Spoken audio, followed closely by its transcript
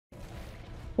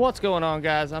What's going on,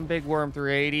 guys? I'm Big Worm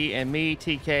 380, and me,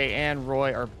 TK, and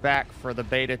Roy are back for the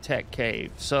Beta Tech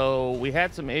Cave. So we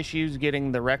had some issues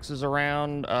getting the Rexes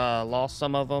around, lost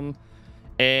some of them,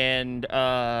 and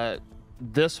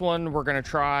this one we're gonna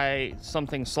try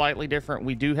something slightly different.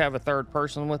 We do have a third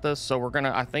person with us, so we're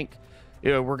gonna, I think,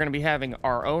 we're gonna be having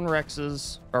our own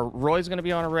Rexes, or Roy's gonna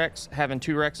be on a Rex, having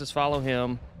two Rexes follow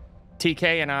him.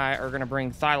 TK and I are going to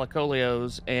bring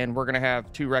thyla, and we're going to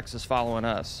have two Rexes following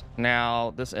us.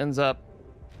 Now, this ends up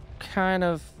kind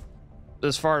of,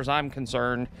 as far as I'm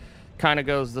concerned, kind of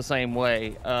goes the same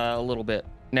way a little bit.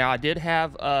 Now, I did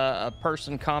have a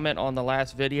person comment on the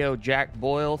last video, Jack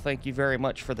Boyle. Thank you very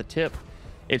much for the tip.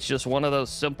 It's just one of those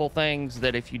simple things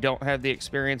that if you don't have the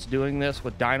experience doing this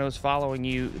with dinos following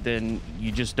you, then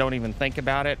you just don't even think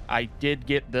about it. I did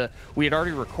get we had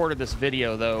already recorded this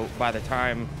video, though, by the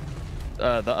time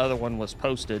the other one was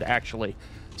posted, actually,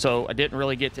 so I didn't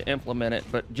really get to implement it.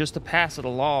 But just to pass it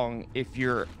along, if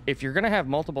you're gonna have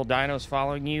multiple dinos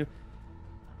following you,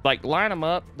 like, line them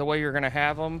up the way you're gonna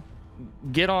have them.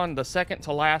 Get on the second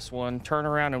to last one, turn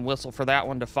around and whistle for that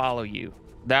one to follow you.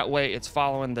 That way it's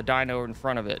following the dino in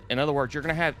front of it. In other words, you're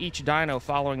gonna have each dino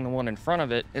following the one in front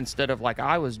of it, instead of, like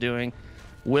I was doing,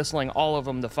 whistling all of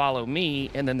them to follow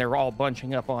me, and then they're all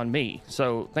bunching up on me.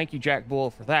 So thank you, Jack Bull,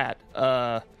 for that.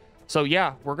 So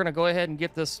yeah, we're gonna go ahead and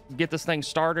get this thing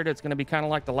started. It's gonna be kind of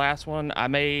like the last one.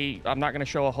 I'm not gonna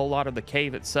show a whole lot of the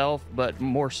cave itself, but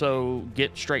more so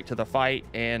get straight to the fight,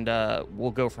 and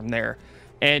we'll go from there.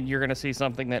 And you're gonna see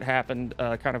something that happened,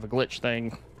 kind of a glitch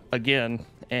thing again,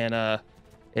 and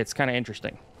it's kind of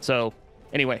interesting. So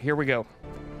anyway, here we go.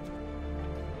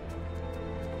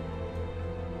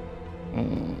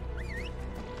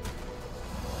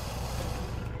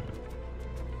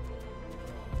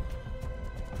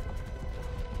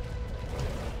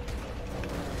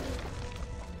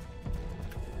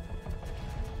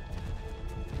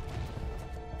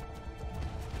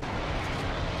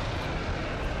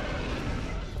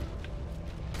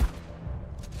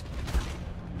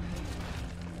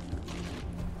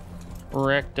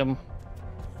 Wrecked him.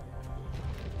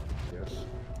 Yes.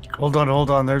 Hold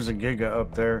on. There's a Giga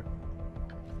up there.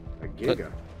 A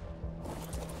Giga?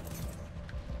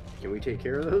 Can we take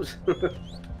care of those?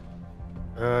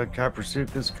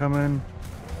 Kaprasuka's coming.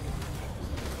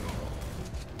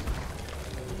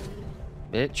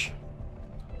 Bitch.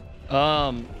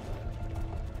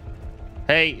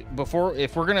 Hey,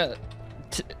 if we're gonna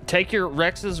take your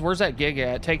Rexes, where's that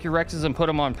Giga at? Take your Rexes and put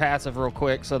them on passive real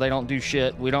quick so they don't do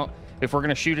shit. If we're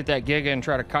gonna shoot at that Giga and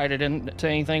try to kite it into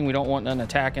anything, we don't want none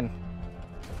attacking.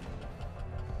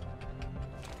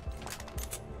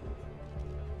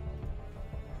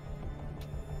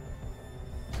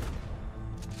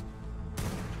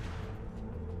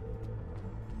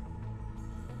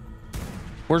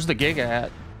 Where's the Giga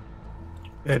at?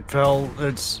 It fell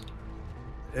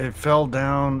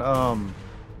down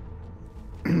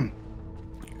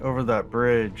over that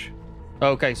bridge.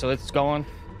 Okay, so it's gone?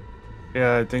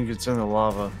 Yeah, I think it's in the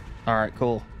lava. All right,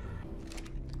 cool.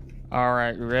 All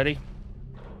right, you ready?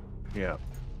 Yeah.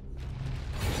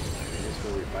 Just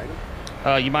go refight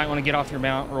them? You might want to get off your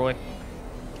mount, Roy.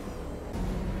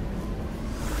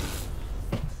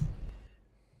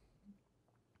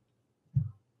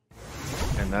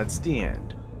 And that's the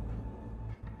end.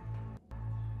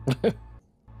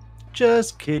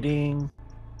 Just kidding.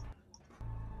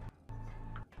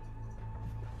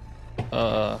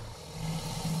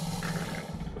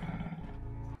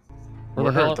 Where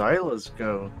Where'd the her hell? thylas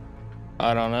go?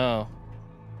 I don't know.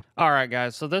 All right,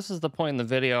 guys, so this is the point in the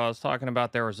video I was talking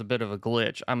about. There was a bit of a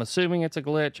glitch. I'm assuming it's a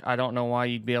glitch. I don't know why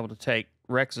you'd be able to take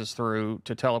Rexes through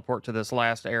to teleport to this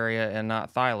last area and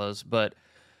not thylas, but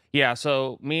yeah,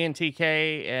 so me and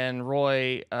TK and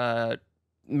Roy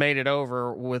made it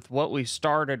over with what we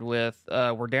started with.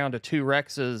 We're down to two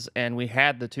Rexes, and we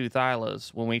had the two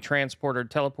thylas. When we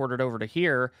teleported over to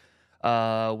here,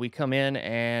 we come in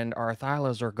and our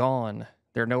thylas are gone.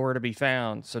 They're nowhere to be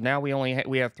found. So now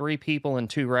we have three people and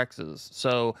two Rexes.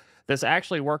 So this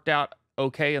actually worked out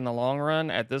okay in the long run.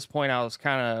 At this point, I was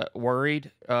kind of worried,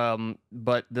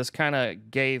 but this kind of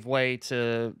gave way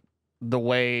to the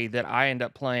way that I end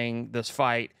up playing this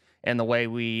fight, and the way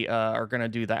we are going to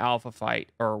do the alpha fight,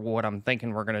 or what I'm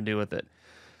thinking we're going to do with it.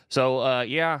 So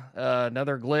yeah,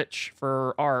 another glitch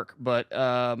for Ark, but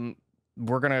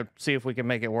we're going to see if we can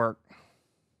make it work.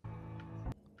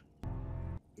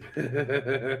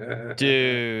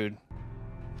 Dude.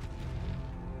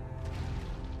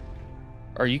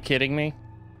 Are you kidding me?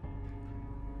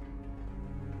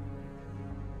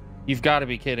 You've got to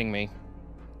be kidding me.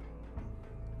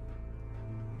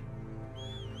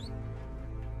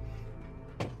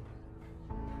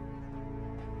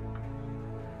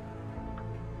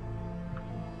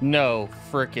 No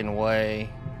freaking way.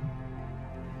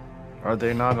 Are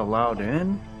they not allowed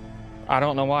in? I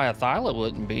don't know why a thyla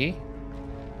wouldn't be.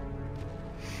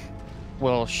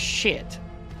 Well, shit.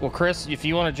 Well, Chris, if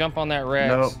you want to jump on that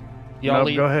Rex, Nope. y'all Nope,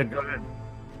 leave. go ahead, go ahead.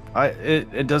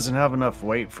 It doesn't have enough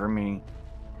weight for me.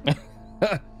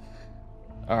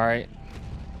 All right.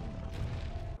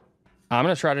 I'm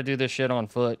going to try to do this shit on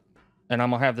foot, and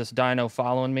I'm going to have this dino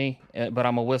following me, but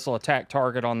I'm going to whistle attack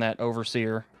target on that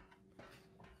overseer.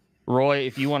 Roy,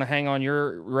 if you want to hang on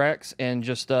your Rex and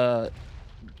just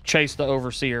chase the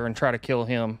overseer and try to kill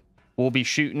him, we'll be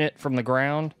shooting it from the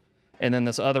ground, and then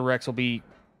this other Rex will be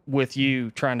with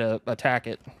you trying to attack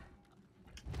it.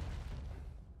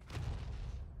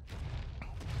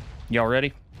 Y'all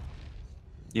ready?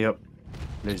 Yep.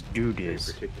 Let's do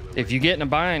this. If you get in a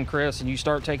bind, Chris, and you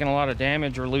start taking a lot of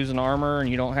damage or losing armor and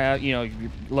you don't have, you know,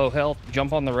 you're low health,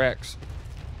 jump on the Rex.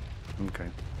 Okay.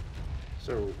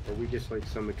 So, are we just like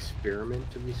some experiment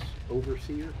to this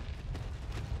overseer?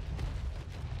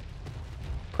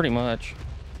 Pretty much.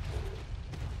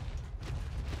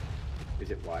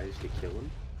 Is it wise to kill him?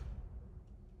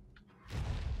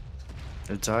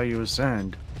 That's how you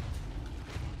ascend.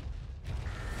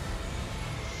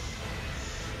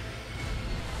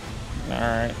 All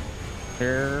right,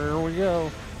 here we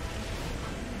go.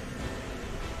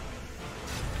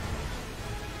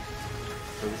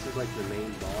 So this is like the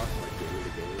main boss, like the end of the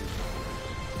game?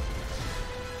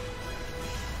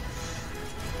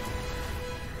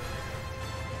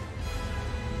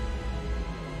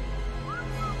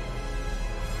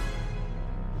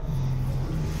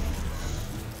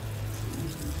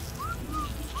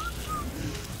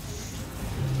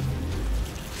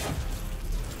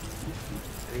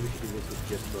 I think we should do this with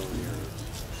just bow and arrows.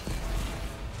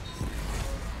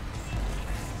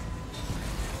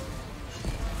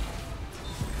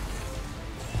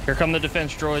 Here come the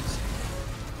defense droids.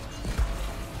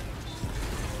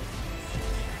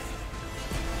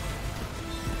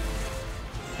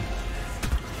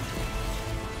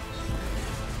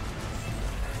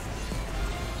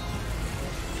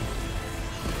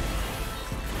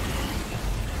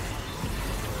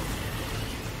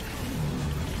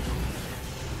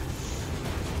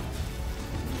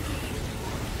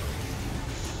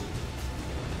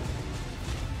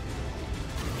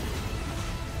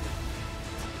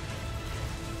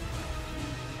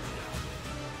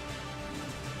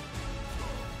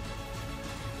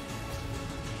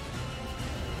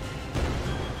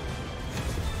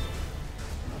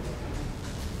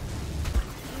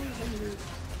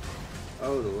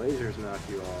 Oh, the lasers knock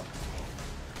you off.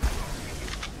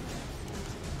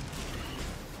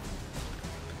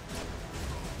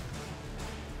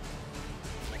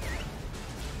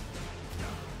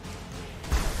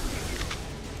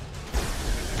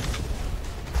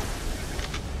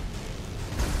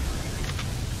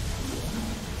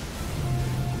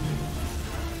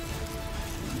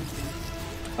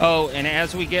 Oh, and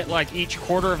as we get like each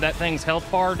quarter of that thing's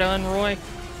health bar done, Roy,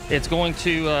 it's going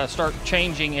to start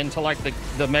changing into like the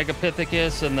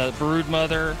Megapithecus and the Brood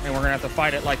Mother, and we're gonna have to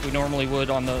fight it like we normally would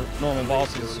on the normal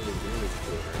bosses.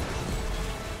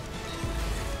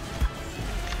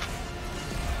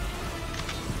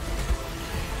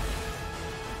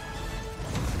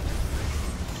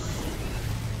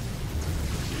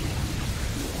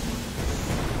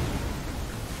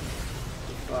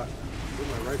 Fuck. Where'd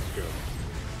my Rex go?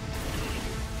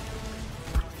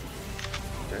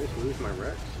 Did I just lose my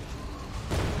Rex?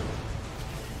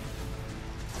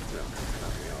 No,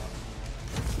 knock me off.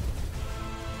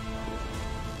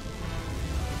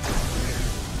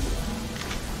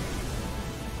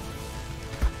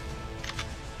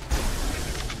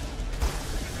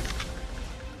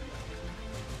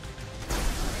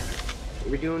 Are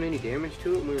we doing any damage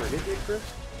to it when we were hitting it, Chris?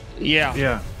 Yeah.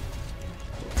 Yeah.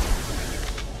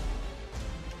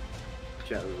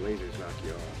 Chat, those lasers knock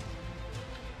you off.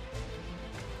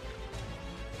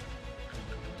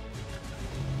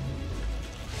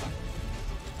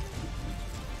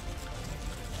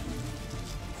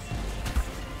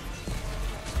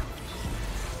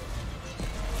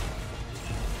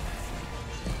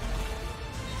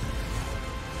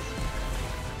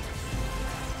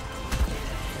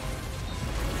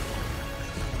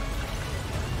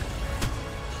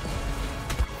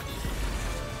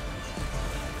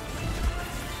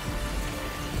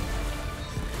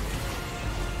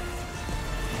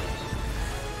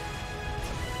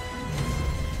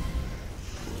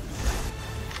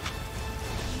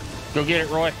 Go get it,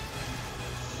 Roy.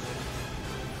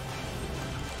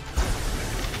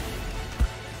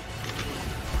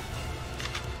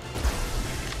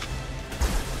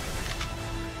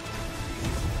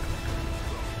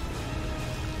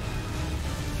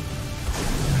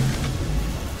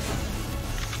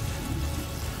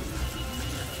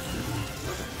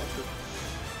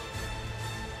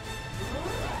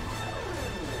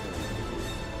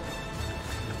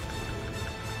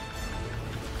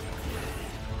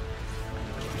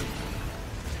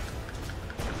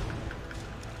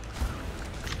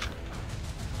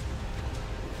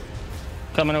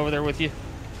 Coming over there with you.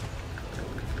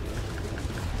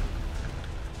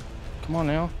 Come on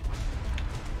now.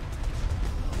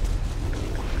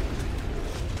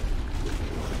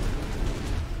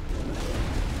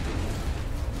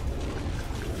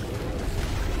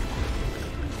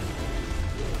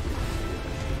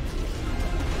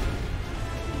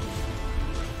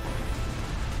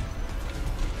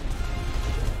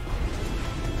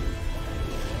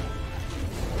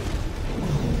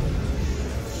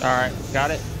 All right,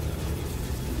 got it.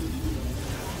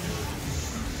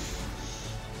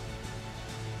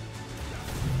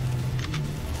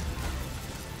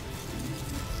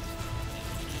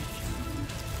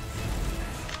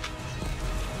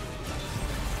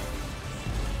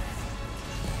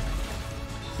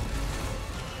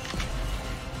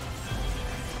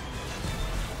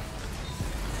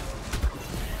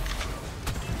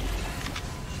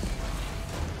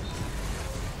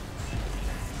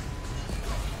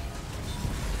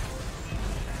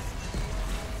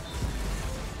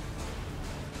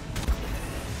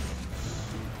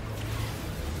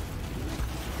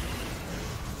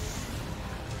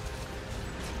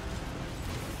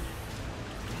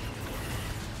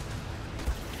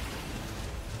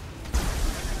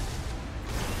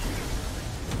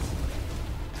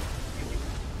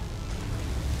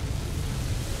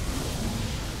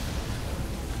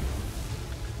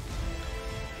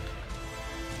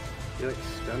 You like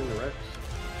stunning the Rex?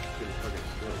 Pretty fucking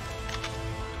slow.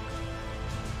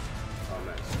 Oh,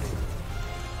 nice.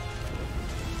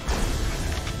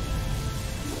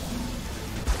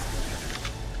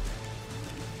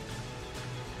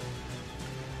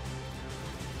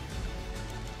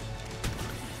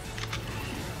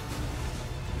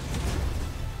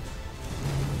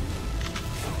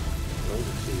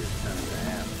 Overseer is kind of the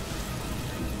app.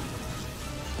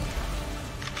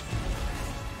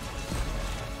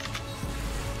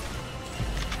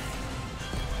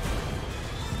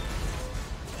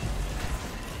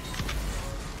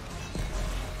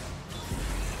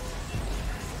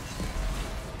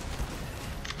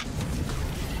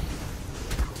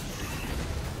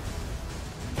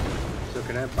 So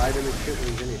can I bite him and shit when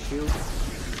he's in his shield?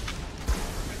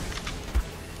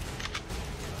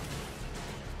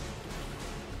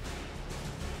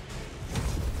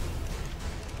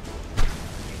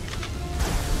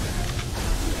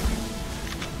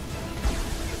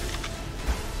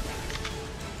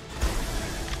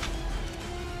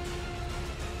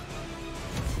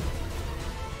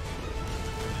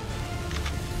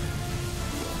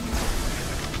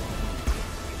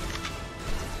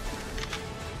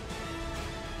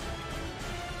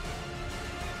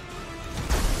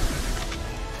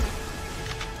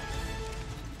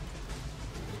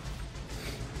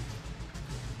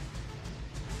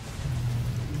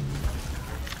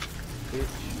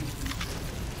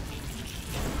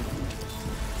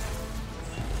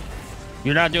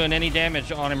 You're not doing any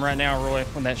damage on him right now, Roy,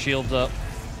 when that shield's up.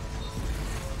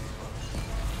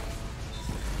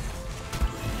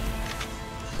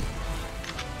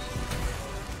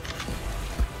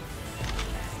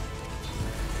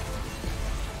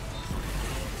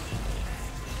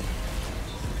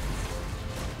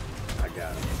 I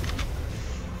got him.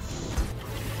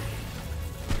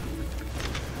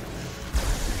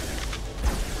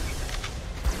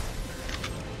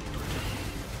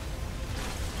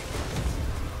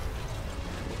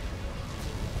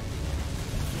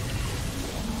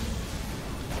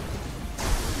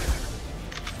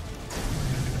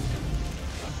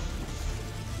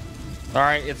 All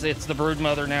right, it's the brood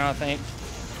mother now, I think.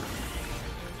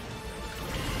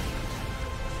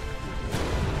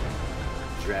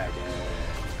 Dragon.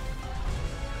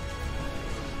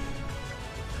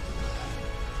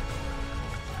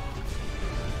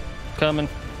 Coming.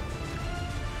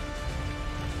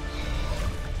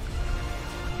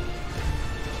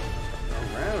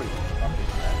 Around. Fucking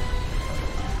crap.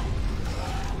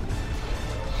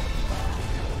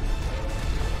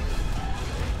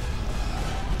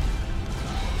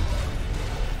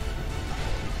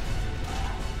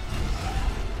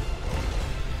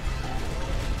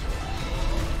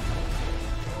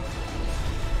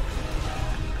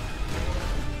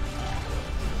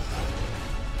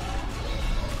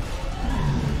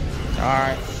 All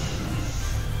right.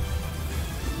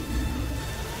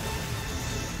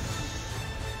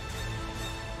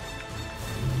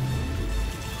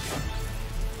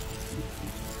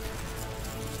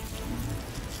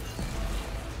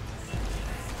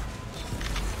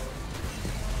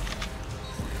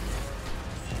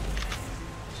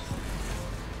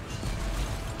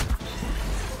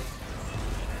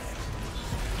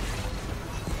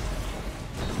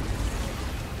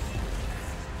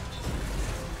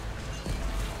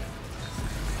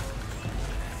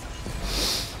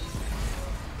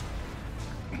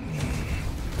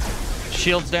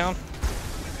 Shields down.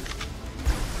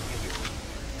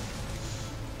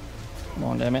 Come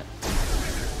on, damn it.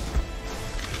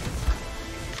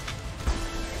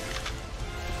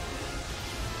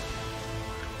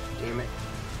 Damn it.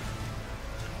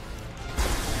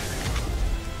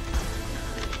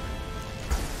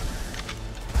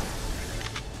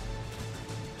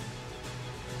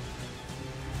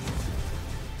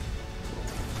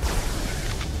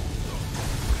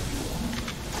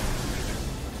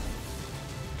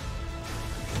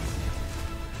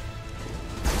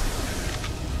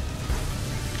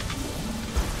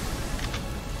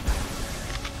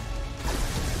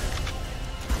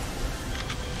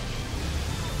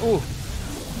 Ooh.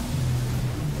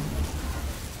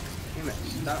 Damn it,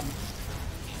 stop.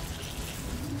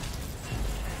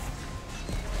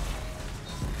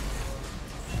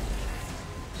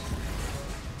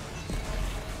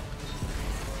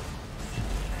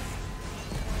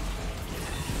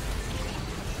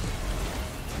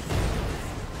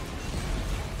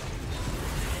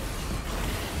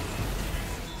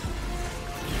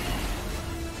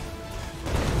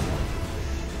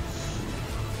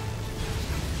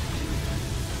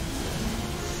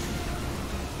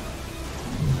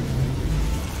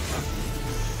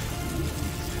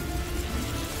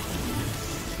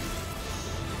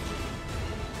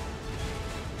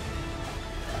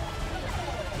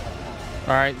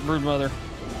 All right, brood mother.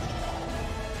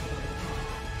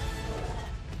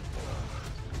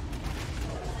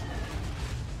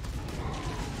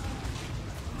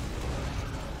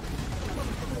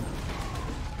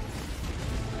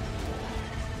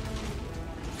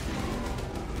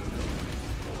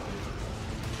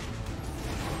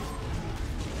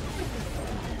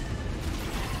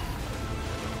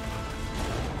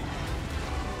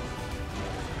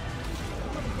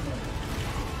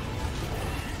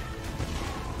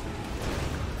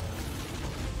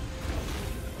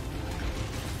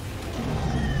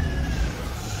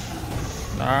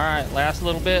 All right, last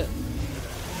little bit.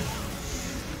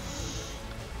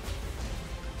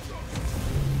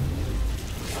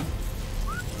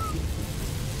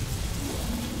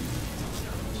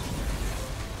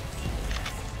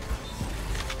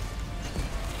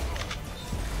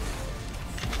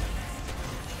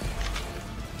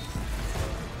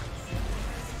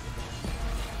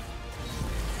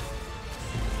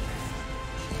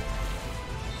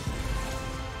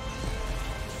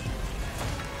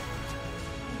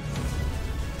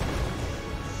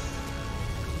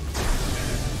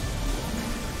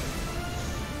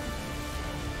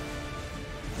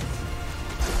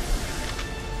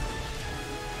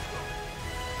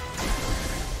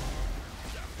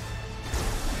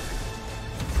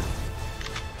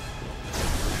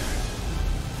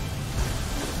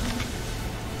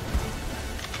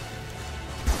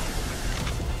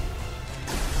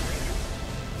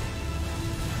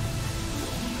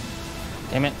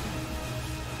 Damn it.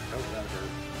 Oh, that hurt.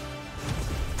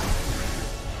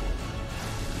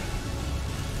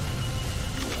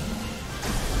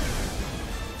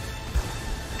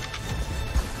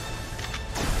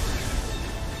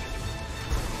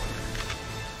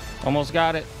 Almost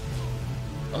got it.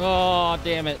 Oh,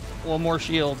 damn it. One more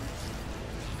shield.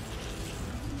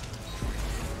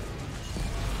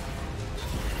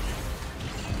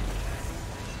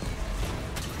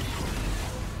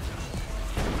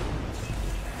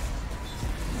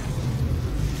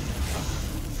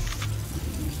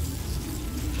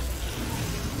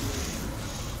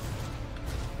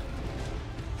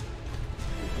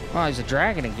 Oh, he's a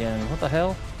dragon again. What the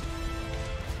hell?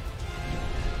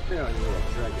 Yeah, you little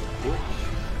dragon bitch.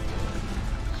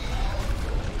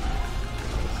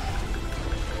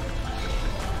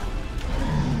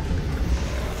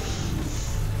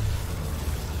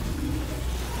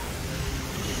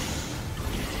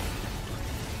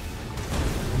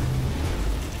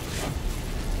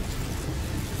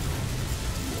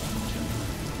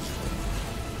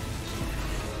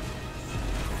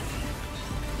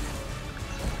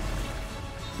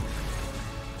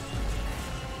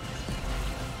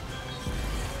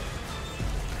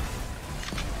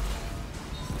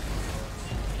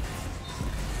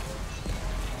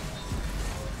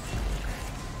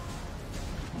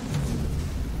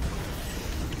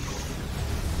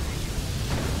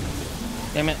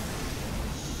 Damn it.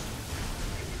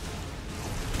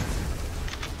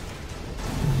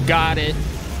 Got it.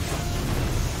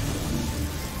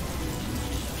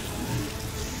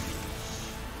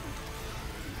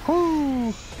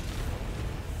 Whoo.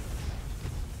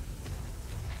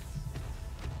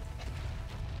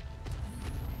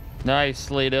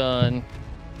 Nicely done.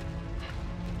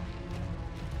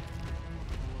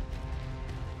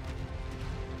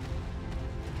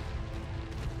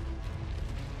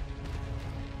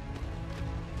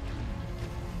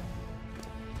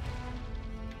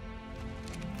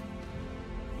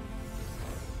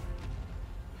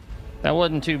 That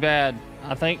wasn't too bad.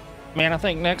 I think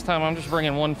next time I'm just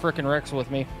bringing one frickin' Rex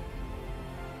with me.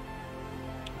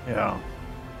 Yeah.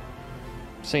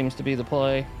 Seems to be the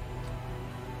play.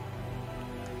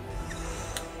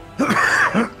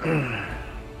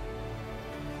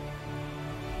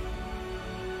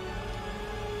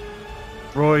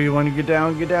 Roy, you want to get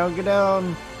down, get down, get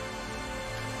down.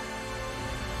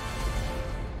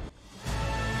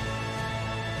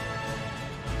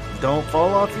 Don't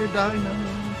fall off your dino.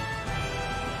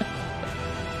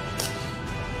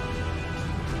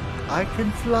 I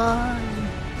can fly.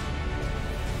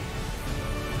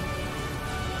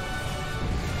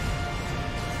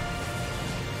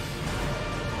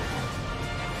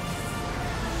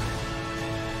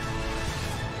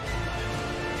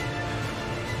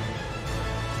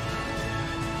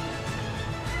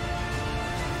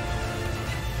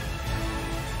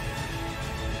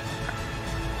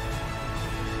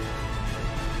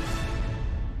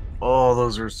 Oh,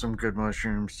 those are some good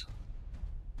mushrooms.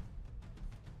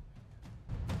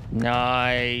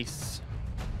 Nice.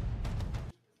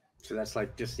 So that's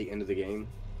like just the end of the game.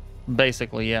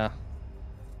 Basically, yeah.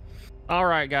 All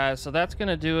right, guys. So that's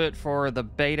gonna do it for the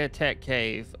beta tech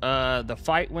cave. The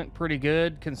fight went pretty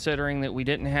good considering that we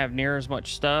didn't have near as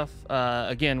much stuff.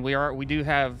 Again, we do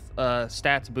have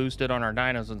stats boosted on our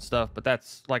dinos and stuff, but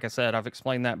that's, like I said, I've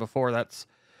explained that before. That's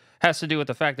has to do with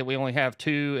the fact that we only have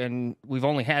 2, and we've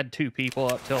only had 2 people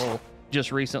up till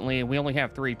just recently, and we only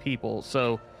have 3 people.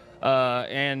 So,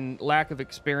 and lack of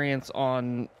experience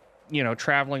on, you know,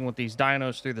 traveling with these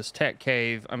dinos through this tech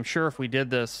cave. I'm sure if we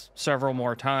did this several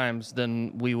more times,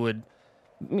 then we would,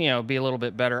 you know, be a little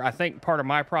bit better. I think part of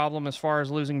my problem as far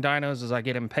as losing dinos is I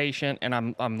get impatient, and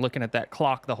I'm looking at that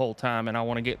clock the whole time, and I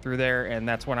want to get through there, and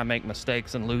that's when I make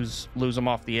mistakes and lose them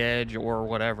off the edge or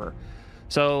whatever.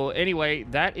 So anyway,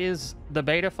 that is the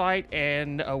beta fight,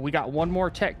 and we got one more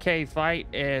tech cave fight,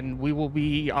 and I'll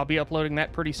be uploading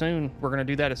that pretty soon. We're gonna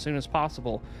do that as soon as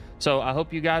possible. So I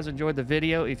hope you guys enjoyed the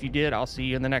video. If you did, I'll see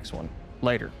you in the next one.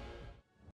 Later.